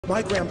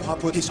My grandpa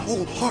put his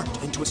whole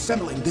heart into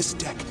assembling this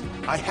deck.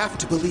 I have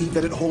to believe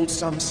that it holds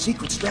some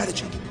secret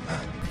strategy.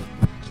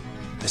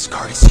 This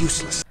card is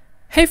useless.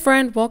 Hey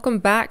friend, welcome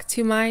back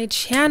to my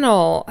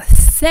channel.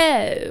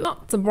 So,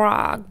 not to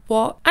brag,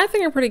 but I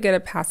think I'm pretty good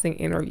at passing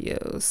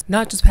interviews,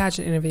 not just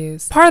pageant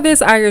interviews. Part of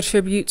this I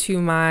attribute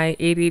to my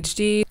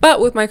ADHD,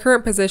 but with my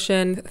current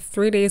position,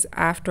 3 days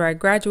after I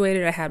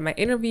graduated, I had my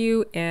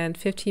interview, and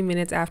 15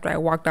 minutes after I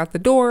walked out the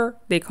door,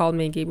 they called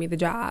me and gave me the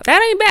job.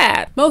 That ain't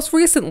bad. Most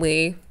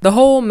recently, the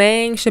whole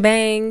mang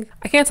shebang,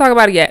 I can't talk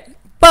about it yet,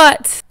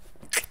 but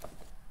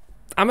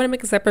I'm gonna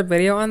make a separate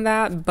video on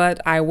that,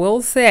 but I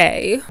will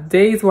say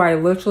days where I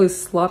literally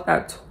slept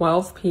at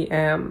 12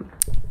 p.m.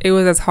 It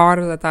was as hard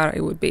as I thought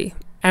it would be.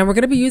 And we're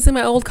gonna be using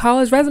my old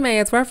college resume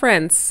as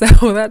reference,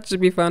 so that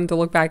should be fun to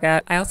look back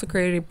at. I also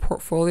created a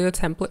portfolio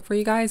template for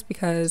you guys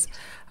because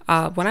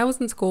when I was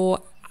in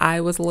school,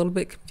 I was a little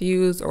bit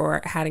confused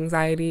or had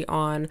anxiety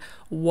on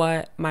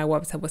what my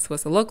website was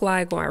supposed to look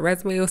like, what my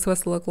resume was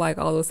supposed to look like,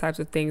 all those types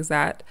of things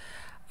that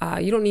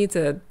you don't need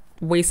to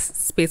waste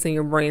space in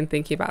your brain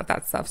thinking about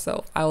that stuff,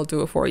 so I will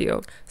do it for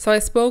you. So I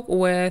spoke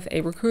with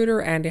a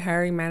recruiter and a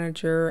hiring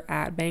manager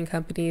at bank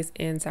companies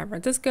in San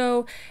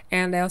Francisco,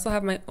 and I also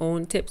have my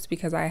own tips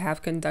because I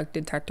have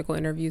conducted technical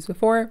interviews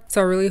before,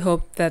 so I really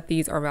hope that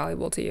these are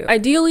valuable to you.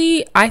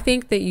 Ideally, I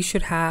think that you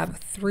should have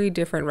 3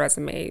 different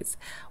resumes.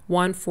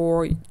 One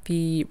for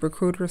the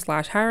recruiter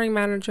slash hiring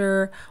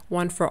manager,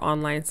 one for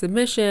online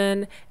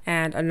submission,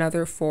 and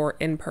another for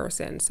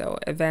in-person, so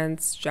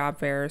events, job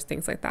fairs,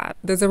 things like that.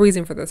 There's a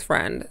reason for this,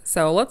 friend.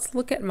 So let's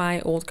look at my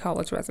old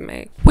college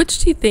resume. Which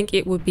do you think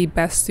it would be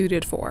best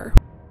suited for?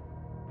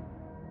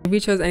 If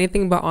you chose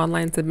anything but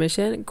online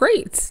submission,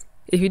 great.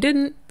 If you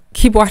didn't,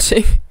 keep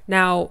watching.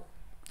 Now,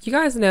 you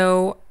guys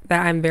know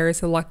that I'm very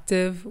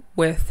selective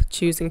with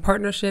choosing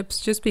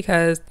partnerships just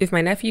because if my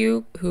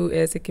nephew, who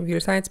is a computer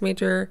science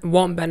major,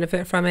 won't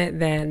benefit from it,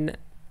 then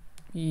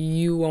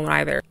you won't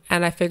either.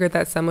 And I figured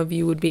that some of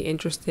you would be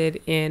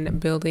interested in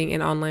building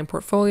an online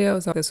portfolio,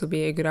 so this would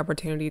be a good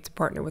opportunity to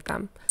partner with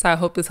them. So I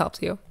hope this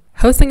helps you.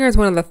 Hostinger is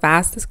one of the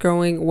fastest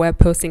growing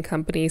web hosting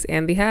companies,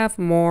 and they have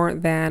more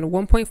than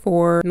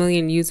 1.4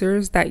 million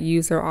users that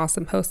use their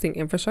awesome hosting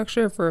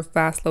infrastructure for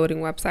fast loading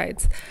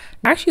websites.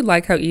 I actually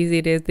like how easy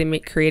it is they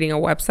make creating a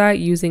website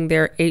using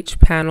their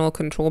hPanel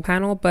control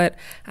panel, but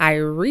I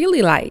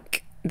really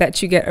like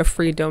that you get a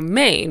free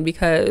domain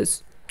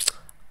because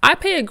I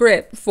pay a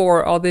grit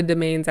for all the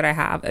domains that I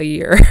have a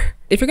year.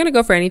 If you're gonna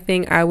go for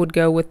anything, I would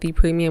go with the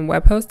premium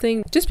web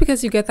hosting just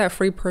because you get that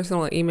free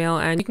personal email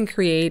and you can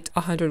create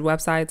 100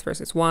 websites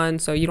versus 1,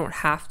 so you don't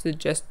have to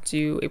just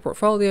do a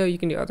portfolio, you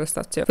can do other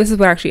stuff too. This is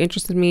what actually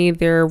interested me.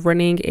 They're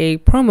running a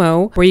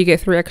promo where you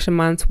get 3 extra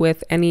months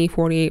with any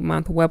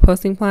 48-month web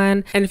hosting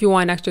plan, and if you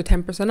want an extra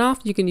 10% off,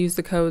 you can use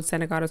the code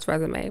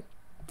SENEGATOSRESUME.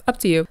 Up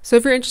to you. So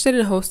if you're interested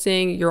in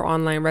hosting your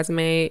online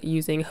resume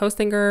using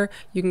Hostinger,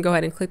 you can go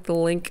ahead and click the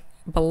link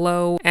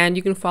below and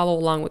you can follow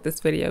along with this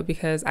video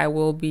because I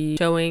will be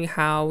showing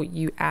how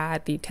you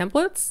add the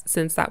templates,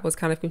 since that was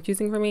kind of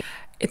confusing for me.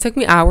 It took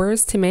me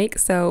hours to make,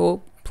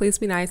 so please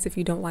be nice if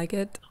you don't like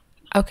it.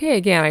 Okay,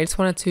 again, I just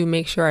wanted to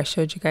make sure I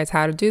showed you guys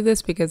how to do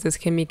this because this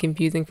can be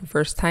confusing for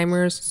first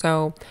timers.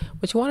 So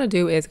what you want to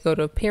do is go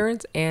to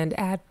Appearance and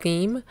add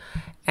theme,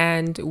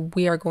 and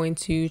we are going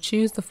to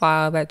choose the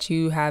file that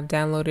you have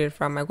downloaded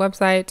from my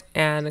website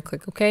and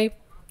click OK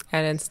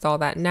and install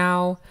that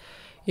now.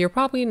 You're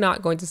probably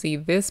not going to see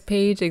this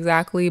page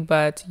exactly,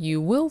 but you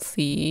will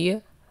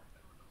see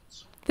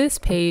this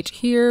page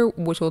here,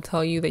 which will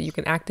tell you that you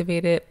can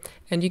activate it,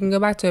 and you can go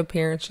back to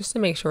Appearance just to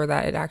make sure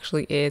that it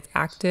actually is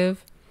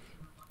active.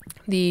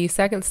 The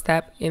second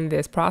step in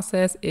this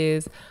process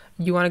is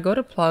you want to go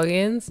to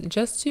plugins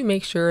just to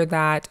make sure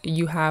that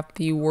you have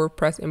the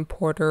WordPress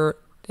importer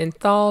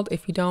installed.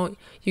 If you don't,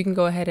 you can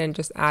go ahead and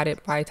just add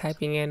it by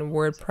typing in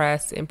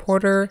WordPress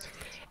importer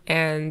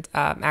and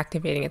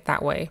activating it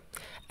that way.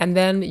 And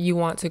then you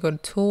want to go to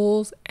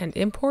Tools and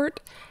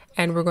Import,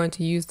 and we're going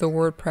to use the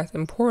WordPress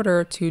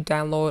importer to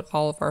download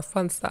all of our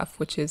fun stuff,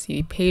 which is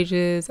the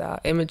pages,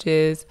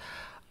 images,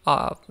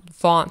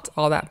 font,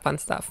 all that fun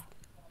stuff.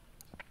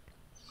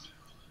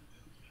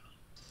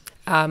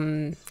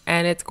 And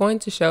it's going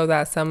to show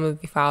that some of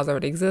the files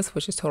already exist,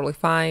 which is totally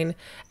fine.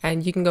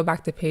 And you can go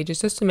back to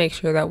Pages just to make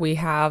sure that we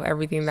have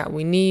everything that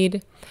we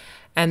need.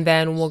 And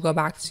then we'll go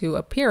back to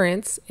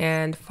Appearance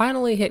and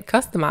finally hit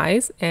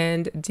Customize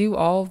and do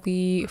all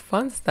the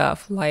fun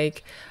stuff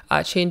like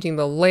changing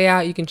the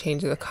layout. You can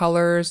change the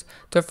colors.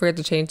 Don't forget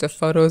to change the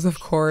photos, of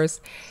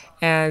course.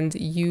 And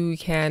you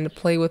can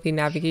play with the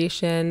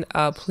navigation.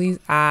 Please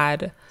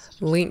add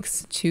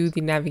links to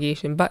the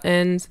navigation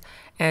buttons,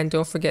 and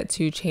don't forget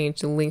to change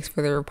the links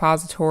for the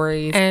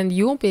repositories. And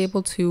you won't be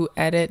able to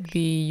edit the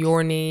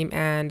your name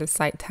and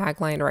site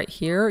tagline right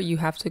here. You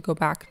have to go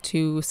back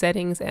to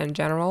Settings and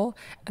General,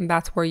 and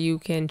that's where you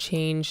can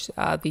change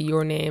the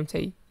your name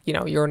to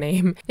your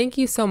name. Thank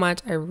you so much.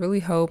 I really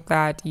hope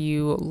that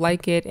you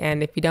like it,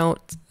 and if you don't,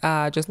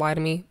 just lie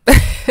to me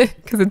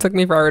because it took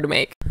me forever to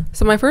make.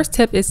 So my first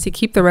tip is to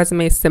keep the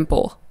resume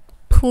simple.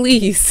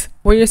 Please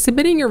When you're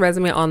submitting your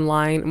resume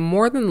online,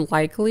 more than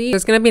likely,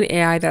 there's going to be an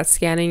AI that's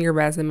scanning your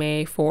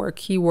resume for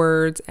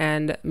keywords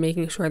and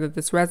making sure that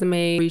this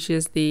resume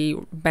reaches the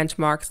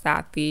benchmarks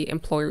that the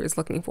employer is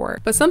looking for.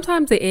 But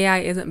sometimes the AI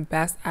isn't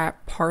best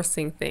at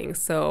parsing things.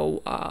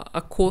 So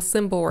a cool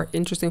symbol or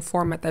interesting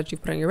format that you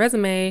put on your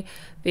resume,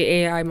 the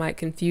AI might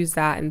confuse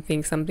that and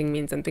think something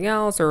means something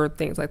else or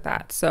things like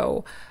that.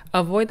 So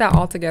avoid that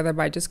altogether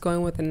by just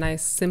going with a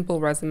nice simple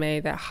resume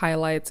that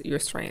highlights your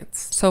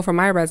strengths. So for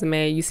my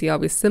resume, you see all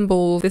these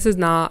symbols. This is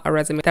not a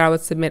resume that I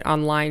would submit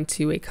online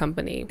to a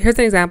company. Here's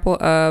an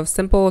example of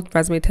simple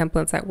resume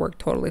templates that work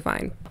totally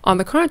fine. On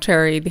the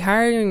contrary, the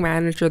hiring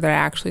manager that I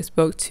actually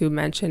spoke to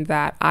mentioned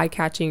that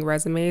eye-catching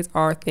resumes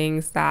are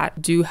things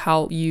that do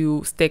help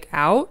you stick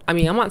out. I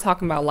mean, I'm not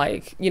talking about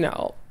like, you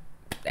know,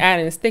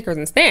 adding stickers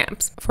and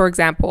stamps. For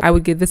example, I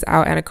would give this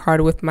out in a card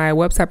with my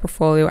website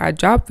portfolio at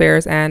job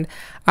fairs, and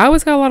I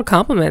always got a lot of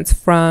compliments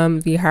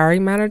from the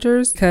hiring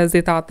managers because they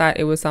thought that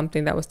it was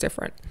something that was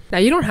different. Now,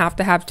 you don't have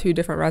to have 2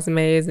 different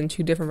resumes and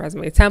 2 different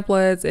resume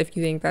templates if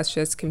you think that's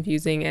just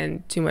confusing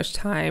and too much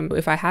time.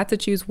 If I had to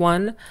choose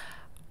one,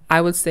 I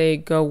would say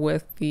go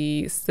with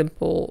the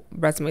simple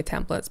resume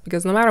templates,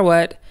 because no matter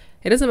what,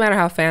 it doesn't matter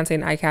how fancy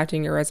and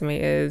eye-catching your resume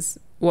is.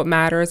 What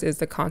matters is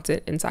the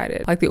content inside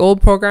it. Like the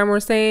old programmer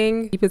was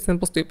saying, keep it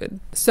simple,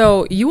 stupid.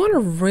 So you want to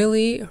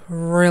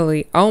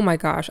really, oh my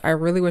gosh, I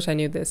really wish I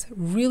knew this,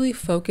 really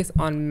focus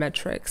on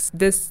metrics.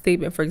 This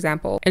statement, for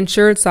example,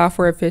 ensured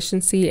software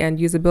efficiency and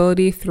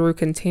usability through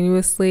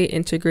continuously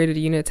integrated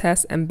unit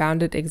tests and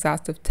bounded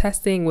exhaustive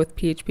testing with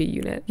PHP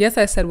unit. Yes,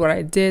 I said what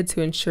I did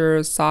to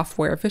ensure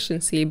software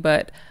efficiency,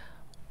 but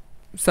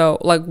so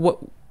like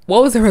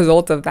what was the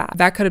result of that?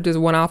 That could have just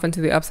went off into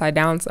the upside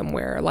down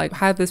somewhere. Like,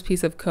 how did this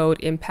piece of code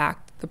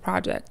impact the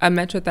project? A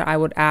metric that I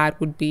would add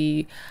would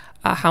be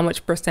how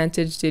much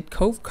percentage did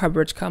code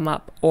coverage come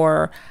up,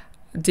 or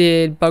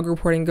did bug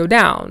reporting go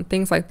down?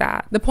 Things like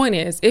that. The point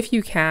is, if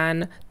you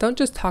can, don't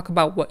just talk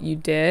about what you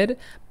did,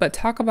 but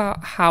talk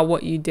about how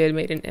what you did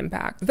made an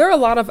impact. There are a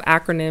lot of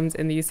acronyms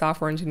in the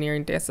software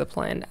engineering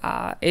discipline.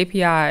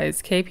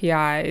 APIs,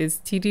 KPIs,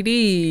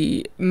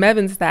 TDD,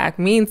 Maven stack,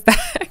 mean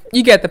stack.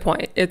 You get the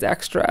point. It's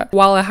extra.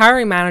 While a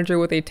hiring manager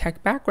with a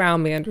tech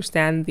background may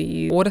understand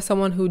these, what if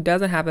someone who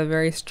doesn't have a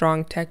very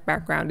strong tech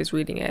background is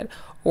reading it?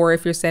 Or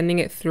if you're sending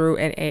it through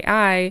an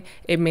AI,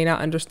 it may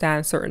not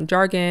understand certain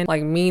jargon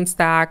like mean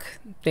stack,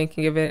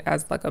 thinking of it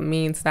as like a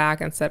mean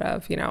stack instead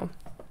of, you know,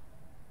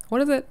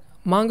 what is it?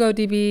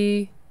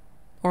 MongoDB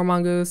or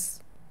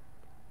Mongoose,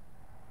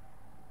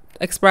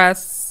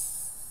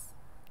 Express,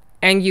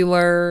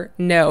 Angular,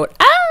 Node.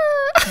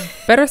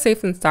 Better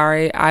safe than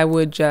sorry. I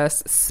would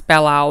just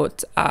spell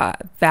out the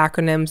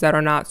acronyms that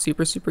are not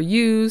super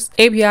used.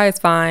 API is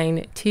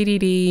fine.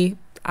 TDD,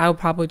 I would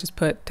probably just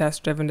put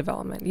test-driven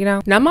development, you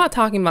know? Now, I'm not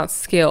talking about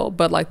skill,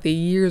 but like the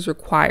years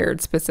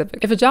required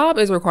specific. If a job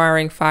is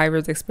requiring 5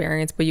 years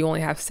experience, but you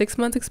only have 6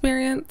 months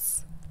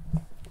experience,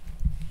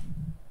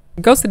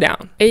 go sit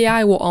down.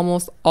 AI will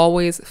almost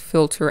always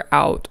filter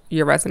out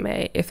your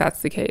resume if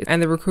that's the case, and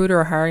the recruiter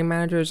or hiring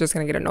manager is just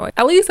gonna get annoyed.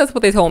 At least that's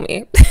what they told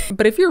me.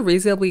 But if you're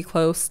reasonably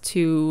close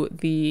to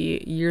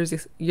the years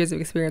of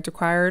experience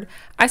required,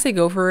 I say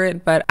go for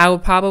it, but I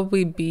would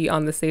probably be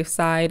on the safe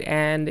side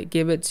and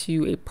give it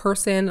to a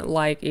person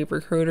like a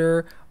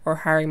recruiter or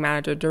hiring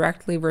manager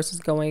directly versus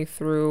going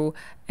through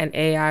an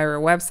AI or a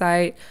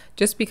website,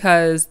 just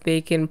because they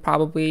can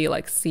probably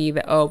like see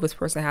that, oh, this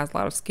person has a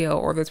lot of skill,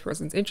 or this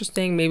person's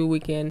interesting, maybe we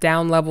can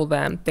down level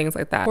them, things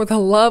like that. For the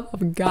love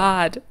of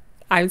God,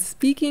 I'm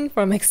speaking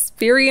from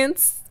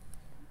experience.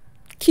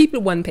 Keep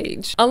it 1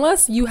 page.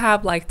 Unless you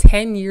have like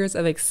 10 years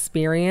of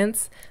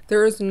experience,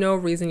 there is no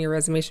reason your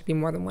resume should be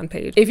more than 1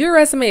 page. If your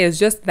resume is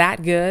just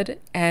that good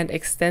and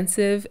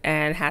extensive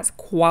and has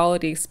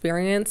quality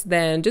experience,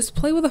 then just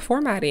play with the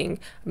formatting.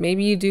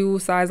 Maybe you do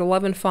size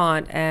 11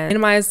 font and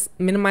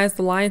minimize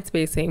the line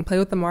spacing, play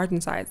with the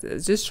margin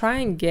sizes. Just try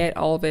and get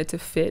all of it to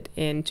fit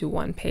into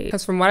 1 page.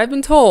 Because from what I've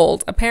been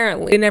told,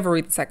 apparently, they never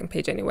read the 2nd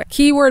page anyway.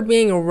 Keyword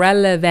being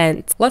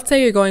relevant. Let's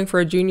say you're going for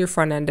a junior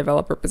front-end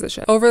developer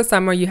position. Over the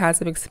summer, you had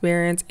some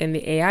experience in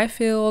the AI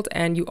field,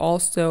 and you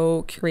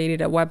also created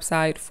a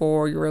website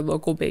for your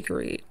local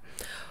bakery.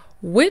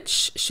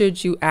 Which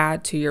should you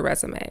add to your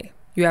resume?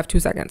 You have 2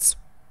 seconds.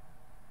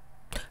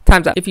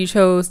 Time's up. If you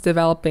chose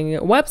developing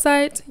a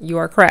website, you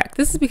are correct.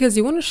 This is because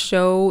you want to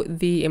show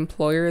the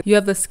employer you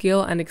have the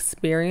skill and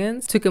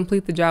experience to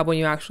complete the job when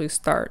you actually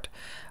start.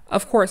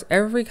 Of course,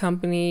 every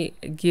company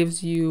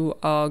gives you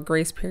a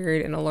grace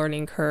period and a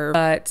learning curve,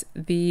 but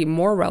the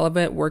more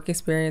relevant work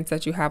experience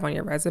that you have on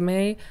your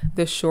resume,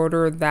 the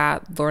shorter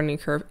that learning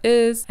curve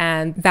is,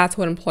 and that's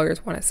what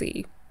employers want to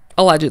see.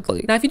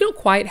 Allegedly. Now, if you don't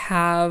quite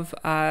have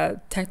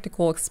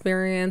technical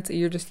experience,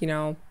 you're just, you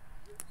know,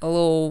 a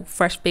little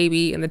fresh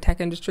baby in the tech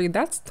industry,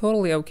 that's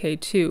totally okay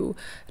too.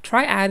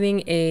 Try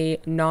adding a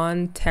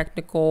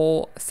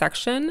non-technical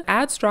section.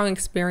 Add strong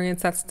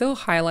experience that still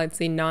highlights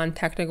the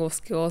non-technical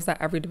skills that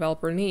every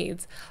developer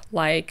needs,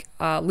 like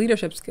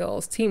leadership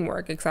skills,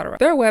 teamwork, etc.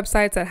 There are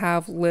websites that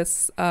have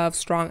lists of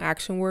strong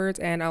action words,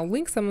 and I'll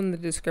link some in the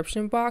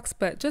description box,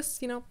 but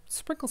just,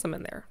 sprinkle some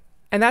in there.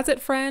 And that's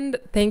it, friend.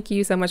 Thank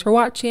you so much for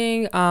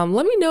watching.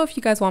 Let me know if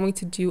you guys want me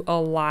to do a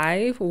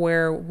live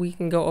where we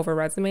can go over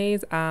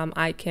resumes.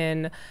 I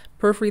can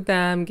proofread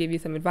them, give you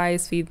some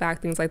advice,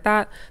 feedback, things like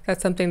that.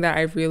 That's something that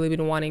I've really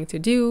been wanting to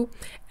do.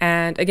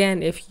 And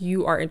again, if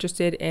you are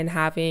interested in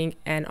having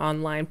an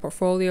online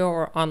portfolio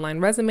or online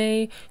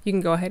resume, you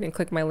can go ahead and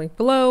click my link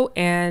below.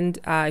 And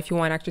if you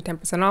want extra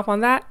 10% off on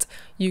that,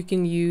 you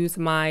can use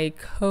my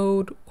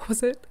code, what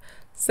was it?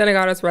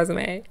 Senegatos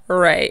resume,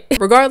 right?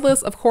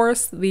 Regardless, of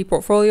course, the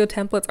portfolio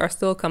templates are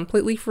still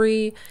completely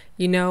free.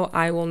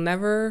 I will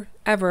never,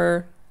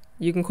 ever,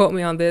 you can quote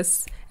me on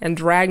this and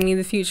drag me in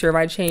the future if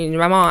I change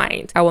my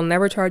mind. I will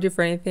never charge you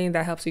for anything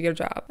that helps you get a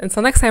job.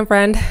 Until next time,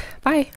 friend, bye.